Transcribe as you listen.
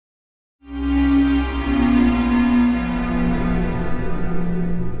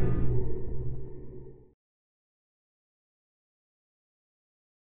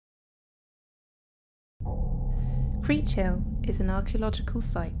Creech Hill is an archaeological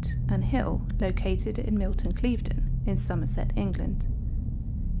site and hill located in Milton Clevedon in Somerset, England.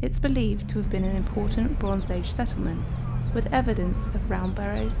 It's believed to have been an important Bronze Age settlement with evidence of round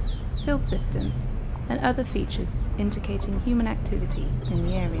barrows, field systems and other features indicating human activity in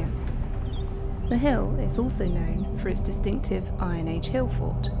the area. The hill is also known for its distinctive Iron Age hill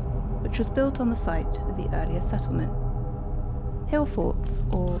fort, which was built on the site of the earlier settlement. Hill forts,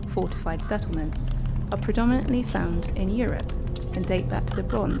 or fortified settlements, are predominantly found in Europe and date back to the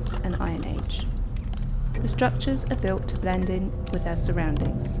Bronze and Iron Age. The structures are built to blend in with their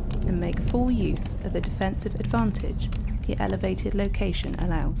surroundings and make full use of the defensive advantage the elevated location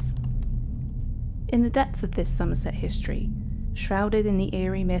allows. In the depths of this Somerset history, shrouded in the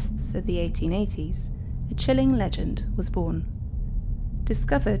eerie mists of the 1880s, a chilling legend was born.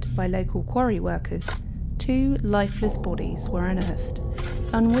 Discovered by local quarry workers, 2 lifeless bodies were unearthed,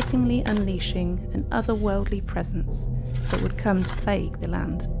 unwittingly unleashing an otherworldly presence that would come to plague the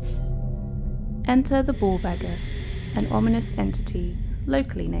land. Enter the Ball Beggar, an ominous entity,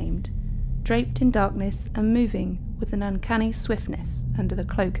 locally named, draped in darkness and moving with an uncanny swiftness under the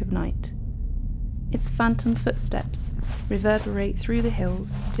cloak of night. Its phantom footsteps reverberate through the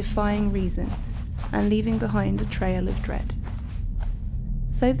hills, defying reason and leaving behind a trail of dread.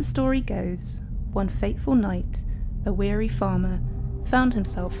 So the story goes, one fateful night, a weary farmer found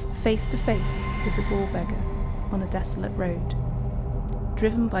himself face to face with the Ball Beggar on a desolate road.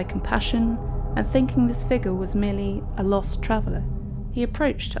 Driven by compassion and thinking this figure was merely a lost traveller, he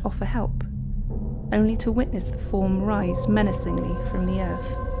approached to offer help, only to witness the form rise menacingly from the earth.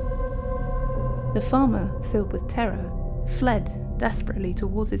 The farmer, filled with terror, fled desperately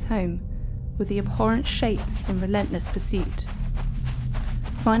towards his home, with the abhorrent shape in relentless pursuit.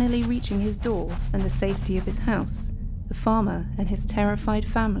 Finally reaching his door and the safety of his house, the farmer and his terrified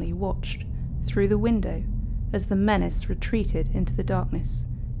family watched, through the window, as the menace retreated into the darkness,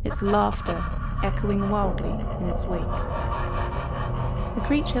 its laughter echoing wildly in its wake. The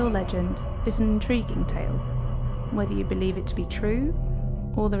Creech Hill legend is an intriguing tale, whether you believe it to be true,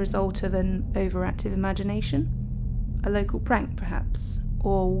 or the result of an overactive imagination, a local prank perhaps,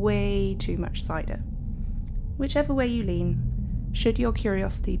 or way too much cider. Whichever way you lean, should your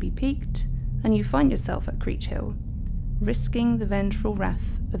curiosity be piqued and you find yourself at Creech Hill, risking the vengeful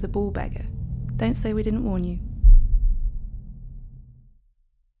wrath of the Ball Beggar, don't say we didn't warn you.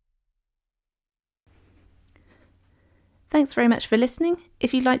 Thanks very much for listening.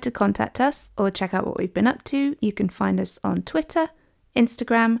 If you'd like to contact us or check out what we've been up to, you can find us on Twitter,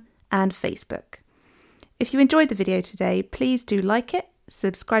 Instagram and Facebook. If you enjoyed the video today, please do like it,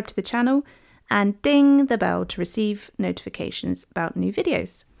 subscribe to the channel and ding the bell to receive notifications about new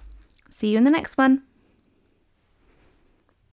videos. See you in the next one.